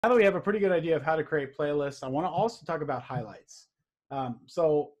Now that we have a pretty good idea of how to create playlists, I want to also talk about highlights.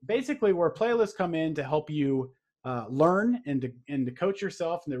 So basically, where playlists come in to help you learn and to coach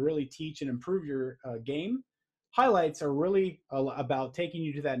yourself and to really teach and improve your game, highlights are really about taking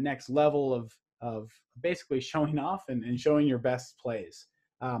you to that next level of basically showing off and showing your best plays.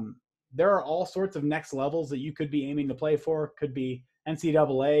 Um, there are all sorts of next levels that you could be aiming to play for. Could be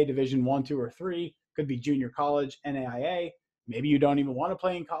NCAA, Division 1, 2, or 3. Could be junior college, NAIA. Maybe you don't even want to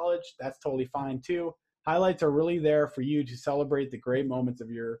play in college. That's totally fine too. Highlights are really there for you to celebrate the great moments of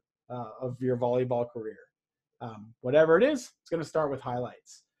your volleyball career. Whatever it is, it's going to start with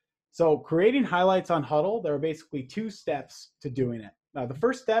highlights. So creating highlights on Hudl, there are basically two steps to doing it. The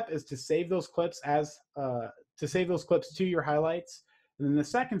first step is to save those clips to your highlights. And then the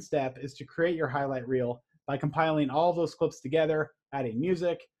second step is to create your highlight reel by compiling all of those clips together, adding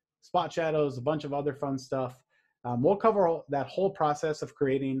music, spot shadows, a bunch of other fun stuff. We'll cover that whole process of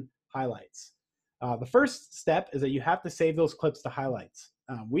creating highlights. The first step is that you have to save those clips to highlights.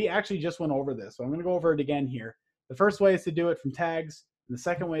 We actually just went over this, so I'm going to go over it again here. The first way is to do it from tags, and the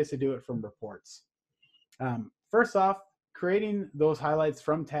second way is to do it from reports. First off, creating those highlights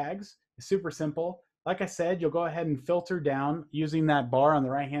from tags is super simple. Like I said, you'll go ahead and filter down using that bar on the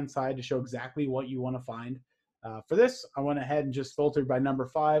right-hand side to show exactly what you want to find. For this, I went ahead and just filtered by number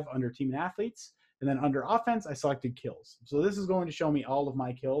 5 under Team and Athletes. And then under offense, I selected kills. So this is going to show me all of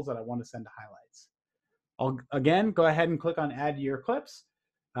my kills that I want to send to highlights. I'll again go ahead and click on add to your clips.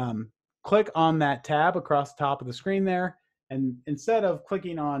 Click on that tab across the top of the screen there. And instead of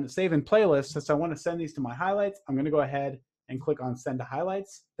clicking on save in playlist, since I want to send these to my highlights, I'm going to go ahead and click on send to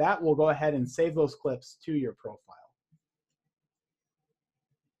highlights. That will go ahead and save those clips to your profile.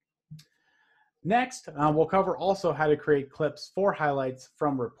 Next, we'll cover also how to create clips for highlights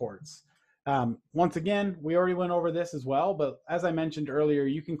from reports. Once again, we already went over this as well, but as I mentioned earlier,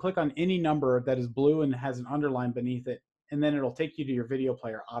 you can click on any number that is blue and has an underline beneath it, and then it'll take you to your video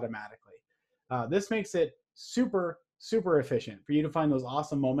player automatically. This makes it super efficient for you to find those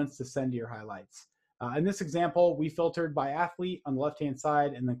awesome moments to send to your highlights. In this example, we filtered by athlete on the left-hand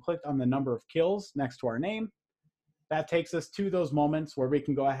side and then clicked on the number of kills next to our name. That takes us to those moments where we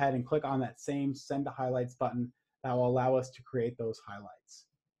can go ahead and click on that same send to highlights button that will allow us to create those highlights.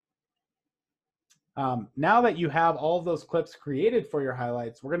 Now that you have all of those clips created for your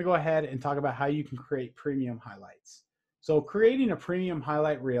highlights, we're going to go ahead and talk about how you can create premium highlights. So creating a premium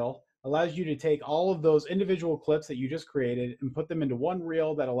highlight reel allows you to take all of those individual clips that you just created and put them into one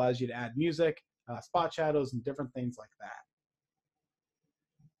reel that allows you to add music, spot shadows, and different things like that.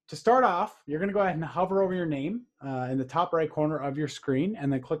 To start off, you're going to go ahead and hover over your name in the top right corner of your screen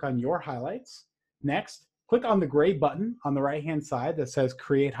and then click on your highlights. Next, click on the gray button on the right-hand side that says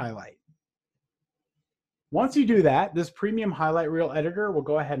Create Highlight. Once you do that, this premium highlight reel editor will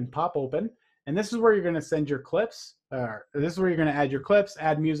go ahead and pop open, and this is where you're going to send your clips, this is where you're going to add your clips,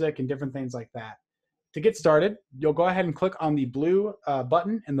 add music, and different things like that. To get started, you'll go ahead and click on the blue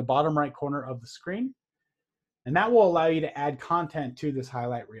button in the bottom right corner of the screen, and that will allow you to add content to this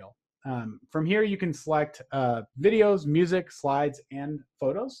highlight reel. From here, you can select videos, music, slides, and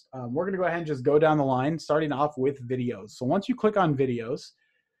photos. We're going to go ahead and just go down the line, starting off with videos. So once you click on videos,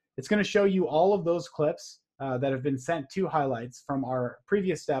 it's going to show you all of those clips that have been sent to highlights from our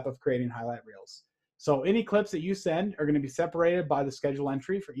previous step of creating highlight reels. So any clips that you send are going to be separated by the schedule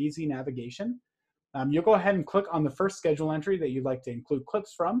entry for easy navigation. You'll go ahead and click on the first schedule entry that you'd like to include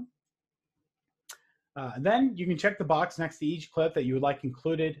clips from. Then you can check the box next to each clip that you would like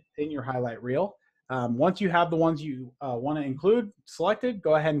included in your highlight reel. Once you have the ones you want to include selected,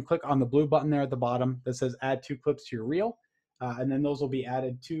 go ahead and click on the blue button there at the bottom that says add 2 clips to your reel. And then those will be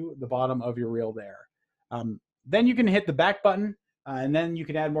added to the bottom of your reel there. Then you can hit the back button and then you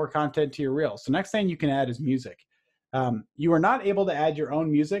can add more content to your reel. So next thing you can add is music. You are not able to add your own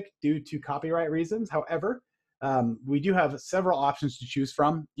music due to copyright reasons. However, we do have several options to choose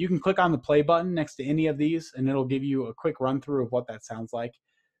from. You can click on the play button next to any of these and it'll give you a quick run through of what that sounds like.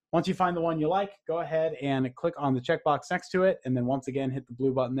 Once you find the one you like, go ahead and click on the checkbox next to it, and then once again hit the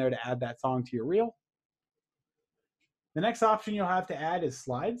blue button there to add that song to your reel. The next option you'll have to add is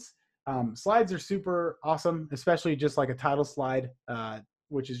slides. Slides are super awesome, especially just like a title slide,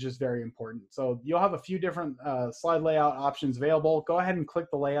 which is just very important. So you'll have a few different slide layout options available. Go ahead and click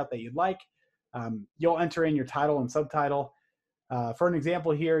the layout that you'd like. You'll enter in your title and subtitle. For an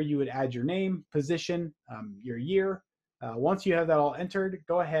example here, you would add your name, position, your year. Once you have that all entered,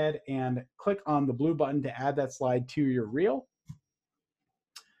 go ahead and click on the blue button to add that slide to your reel.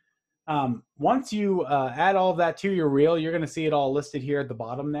 Once you add all of that to your reel, you're going to see it all listed here at the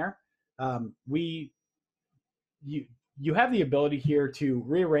bottom there. You have the ability here to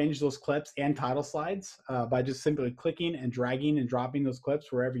rearrange those clips and title slides by just simply clicking and dragging and dropping those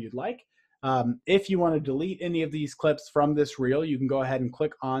clips wherever you'd like. If you want to delete any of these clips from this reel, you can go ahead and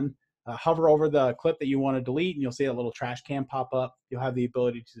click on, hover over the clip that you want to delete, and you'll see a little trash can pop up. You'll have the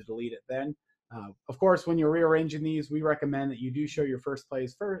ability to delete it then. Of course, when you're rearranging these, we recommend that you do show your first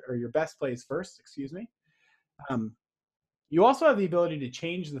plays first, or your best plays first, excuse me. You also have the ability to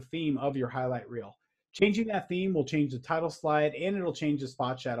change the theme of your highlight reel. Changing that theme will change the title slide, and it'll change the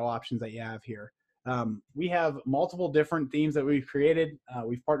spot shadow options that you have here. We have multiple different themes that we've created.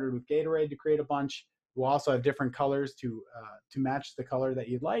 We've partnered with Gatorade to create a bunch. We'll also have different colors to match the color that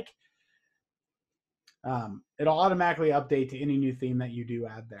you'd like. It'll automatically update to any new theme that you do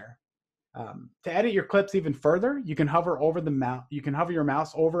add there. To edit your clips even further, you can hover over the mouse. You can hover your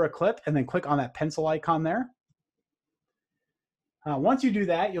mouse over a clip and then click on that pencil icon there. Once you do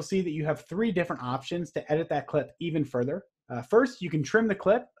that, you'll see that you have 3 different options to edit that clip even further. First, you can trim the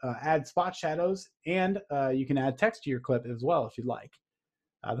clip, add spot shadows, and you can add text to your clip as well if you'd like.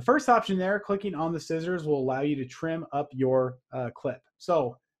 The first option there, clicking on the scissors, will allow you to trim up your clip.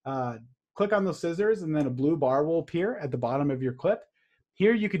 So click on those scissors, and then a blue bar will appear at the bottom of your clip.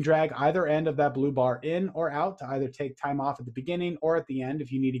 Here you can drag either end of that blue bar in or out to either take time off at the beginning or at the end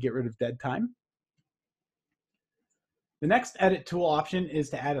if you need to get rid of dead time. The next edit tool option is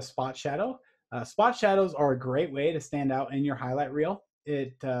to add a spot shadow. Spot shadows are a great way to stand out in your highlight reel.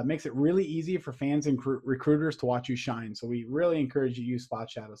 It makes it really easy for fans and recruiters to watch you shine. So we really encourage you to use spot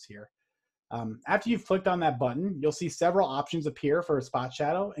shadows here. After you've clicked on that button, you'll see several options appear for a spot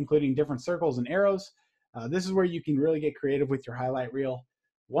shadow, including different circles and arrows. This is where you can really get creative with your highlight reel.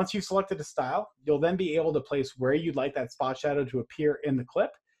 Once you've selected a style, you'll then be able to place where you'd like that spot shadow to appear in the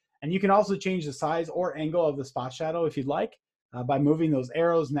clip. And you can also change the size or angle of the spot shadow if you'd like by moving those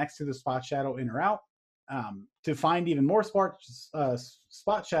arrows next to the spot shadow in or out. To find even more spot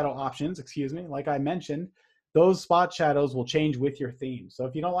shadow options, excuse me, like I mentioned, those spot shadows will change with your theme. So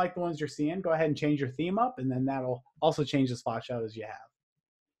if you don't like the ones you're seeing, go ahead and change your theme up, and then that'll also change the spot shadows you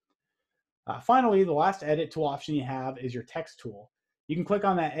have. Finally, the last edit tool option you have is your text tool. You can click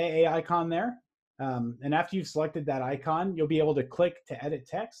on that AA icon there. And after you've selected that icon, you'll be able to click to edit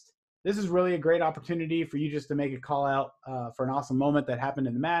text. This is really a great opportunity for you just to make a call out for an awesome moment that happened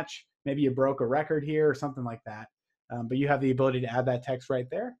in the match. Maybe you broke a record here or something like that. But you have the ability to add that text right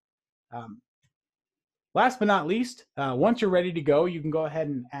there. Last but not least, once you're ready to go, you can go ahead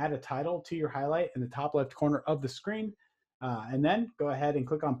and add a title to your highlight in the top left corner of the screen. And then go ahead and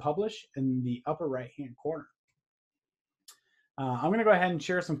click on Publish in the upper right-hand corner. I'm going to go ahead and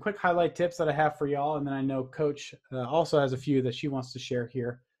share some quick highlight tips that I have for y'all, and then I know Coach also has a few that she wants to share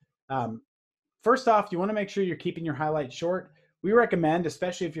here. First off, you want to make sure you're keeping your highlight short. We recommend,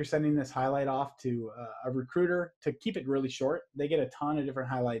 especially if you're sending this highlight off to a recruiter, to keep it really short. They get a ton of different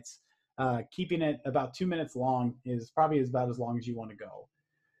highlights. Keeping it about 2 minutes long is probably about as long as you want to go.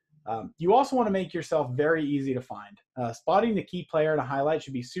 You also want to make yourself very easy to find. Spotting the key player in a highlight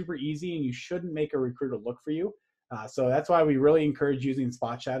should be super easy, and you shouldn't make a recruiter look for you. So that's why we really encourage using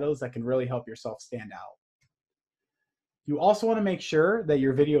spot shadows that can really help yourself stand out. You also want to make sure that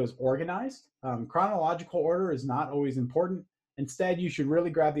your video is organized. Chronological order is not always important. Instead, you should really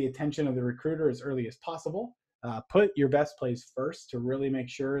grab the attention of the recruiter as early as possible. Put your best plays first to really make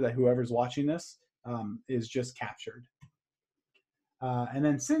sure that whoever's watching this is just captured. And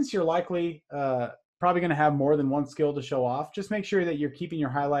then since you're likely probably going to have more than one skill to show off, just make sure that you're keeping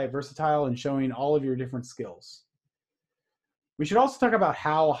your highlight versatile and showing all of your different skills. We should also talk about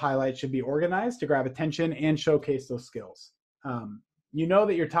how a highlight should be organized to grab attention and showcase those skills. You know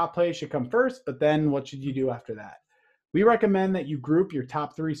that your top plays should come first, but then what should you do after that? We recommend that you group your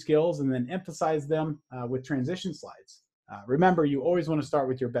top 3 skills and then emphasize them with transition slides. Remember, you always want to start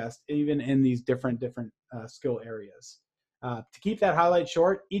with your best, even in these different skill areas. To keep that highlight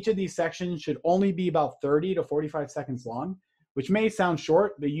short, each of these sections should only be about 30 to 45 seconds long, which may sound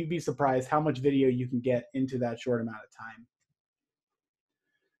short, but you'd be surprised how much video you can get into that short amount of time.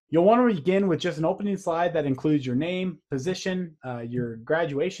 You'll want to begin with just an opening slide that includes your name, position, your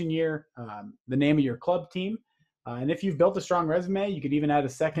graduation year, the name of your club team. And if you've built a strong resume, you could even add a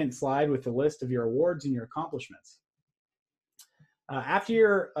second slide with a list of your awards and your accomplishments. After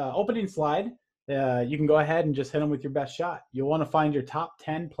your opening slide, you can go ahead and just hit them with your best shot. You'll want to find your top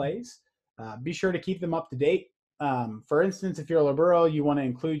 10 plays. Be sure to keep them up to date. For instance, if you're a libero, you want to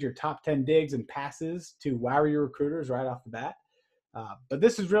include your top 10 digs and passes to wow your recruiters right off the bat. But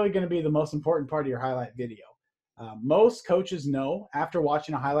this is really going to be the most important part of your highlight video. Most coaches know after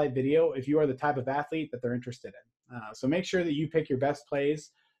watching a highlight video if you are the type of athlete that they're interested in. So make sure that you pick your best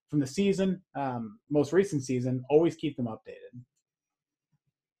plays from the season, most recent season. Always keep them updated.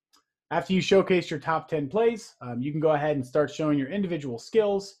 After you showcase your top 10 plays, you can go ahead and start showing your individual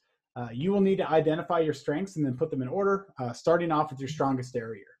skills. You will need to identify your strengths and then put them in order, starting off with your strongest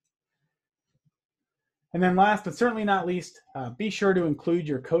area. And then last but certainly not least, be sure to include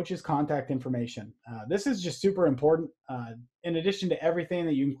your coach's contact information. This is just super important. In addition to everything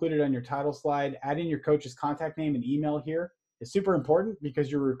that you included on your title slide, adding your coach's contact name and email here is super important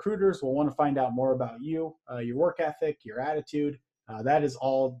because your recruiters will want to find out more about you, your work ethic, your attitude. That is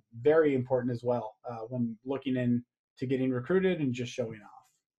all very important as well when looking into getting recruited and just showing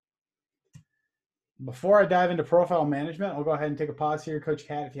off. Before I dive into profile management, I'll go ahead and take a pause here. Coach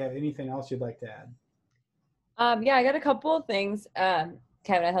Kat, if you have anything else you'd like to add. Yeah, I got a couple of things.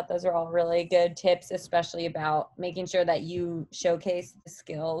 Kevin, I thought those are all really good tips, especially about making sure that you showcase the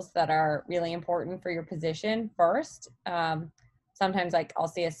skills that are really important for your position first. Sometimes like I'll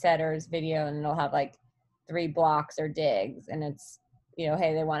see a setter's video and it'll have like 3 blocks or digs, and it's,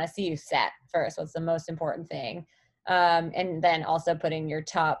 hey, they want to see you set first. What's the most important thing? And then also putting your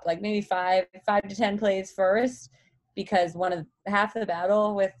top, like maybe 5 to 10 plays first, because half the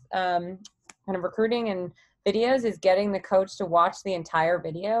battle with kind of recruiting and videos is getting the coach to watch the entire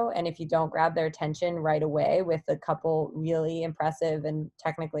video. And if you don't grab their attention right away with a couple really impressive and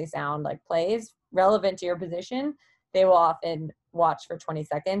technically sound like plays relevant to your position, they will often watch for 20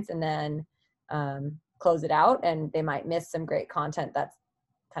 seconds and then close it out, and they might miss some great content that's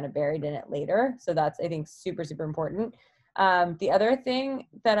kind of buried in it later. So that's, I think, super, super important. The other thing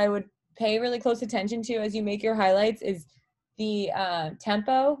that I would pay really close attention to as you make your highlights is the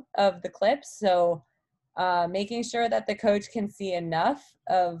tempo of the clips. So making sure that the coach can see enough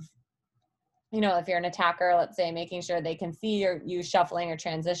of, if you're an attacker, let's say, making sure they can see you shuffling or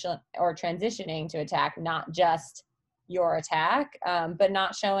transitioning to attack, not just your attack, but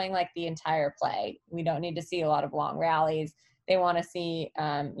not showing like the entire play. We don't need to see a lot of long rallies. They want to see,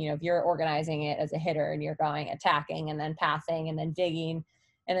 if you're organizing it as a hitter and you're going attacking and then passing and then digging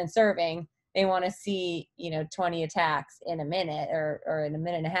and then serving, they want to see, 20 attacks in a minute or in a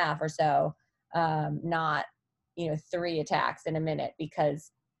minute and a half or so, not, 3 attacks in a minute,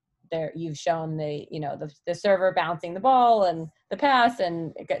 because you've shown the server bouncing the ball and the pass,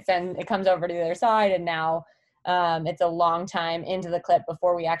 and it comes over to the other side, and now it's a long time into the clip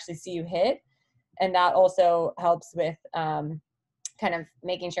before we actually see you hit. And that also helps with kind of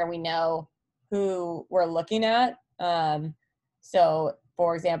making sure we know who we're looking at. So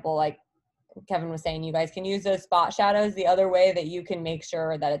for example, like Kevin was saying, you guys can use those spot shadows. The other way that you can make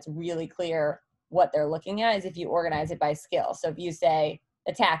sure that it's really clear what they're looking at is if you organize it by skill. So if you say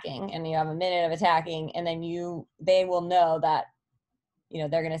attacking and you have a minute of attacking, and then they will know that,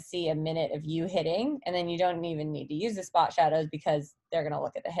 they're going to see a minute of you hitting, and then you don't even need to use the spot shadows because they're going to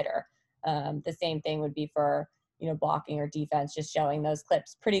look at the hitter. The same thing would be for, blocking or defense, just showing those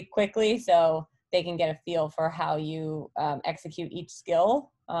clips pretty quickly so they can get a feel for how you execute each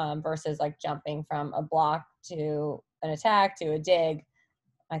skill versus like jumping from a block to an attack to a dig.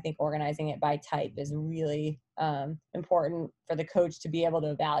 I think organizing it by type is really important for the coach to be able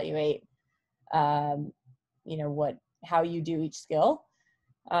to evaluate, how you do each skill.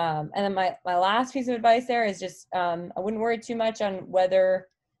 And then my last piece of advice there is just, I wouldn't worry too much on whether,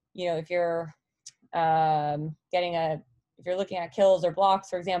 if you're if you're looking at kills or blocks,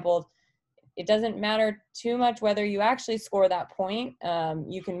 for example, it doesn't matter too much whether you actually score that point.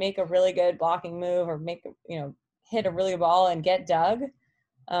 You can make a really good blocking move or hit a really good ball and get dug.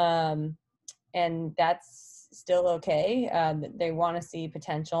 And that's still okay. They want to see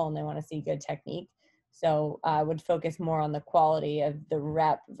potential and they want to see good technique. So I would focus more on the quality of the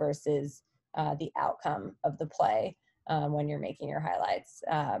rep versus the outcome of the play when you're making your highlights.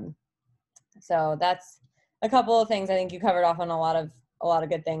 So that's a couple of things. I think you covered off on a lot of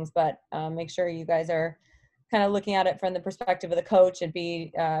good things, but make sure you guys are kind of looking at it from the perspective of the coach and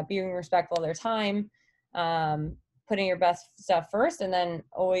being respectful of their time, putting your best stuff first, and then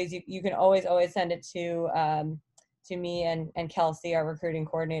always you can always send it to me and Kelsey, our recruiting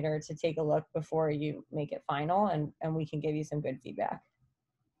coordinator, to take a look before you make it final, and we can give you some good feedback.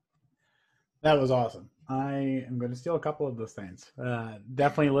 That was awesome. I am going to steal a couple of those things.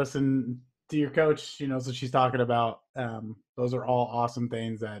 Definitely listen to your coach. She knows what she's talking about. Those are all awesome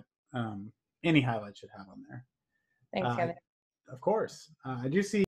things that any highlight should have on there. Thanks, Kevin. Of course. I do see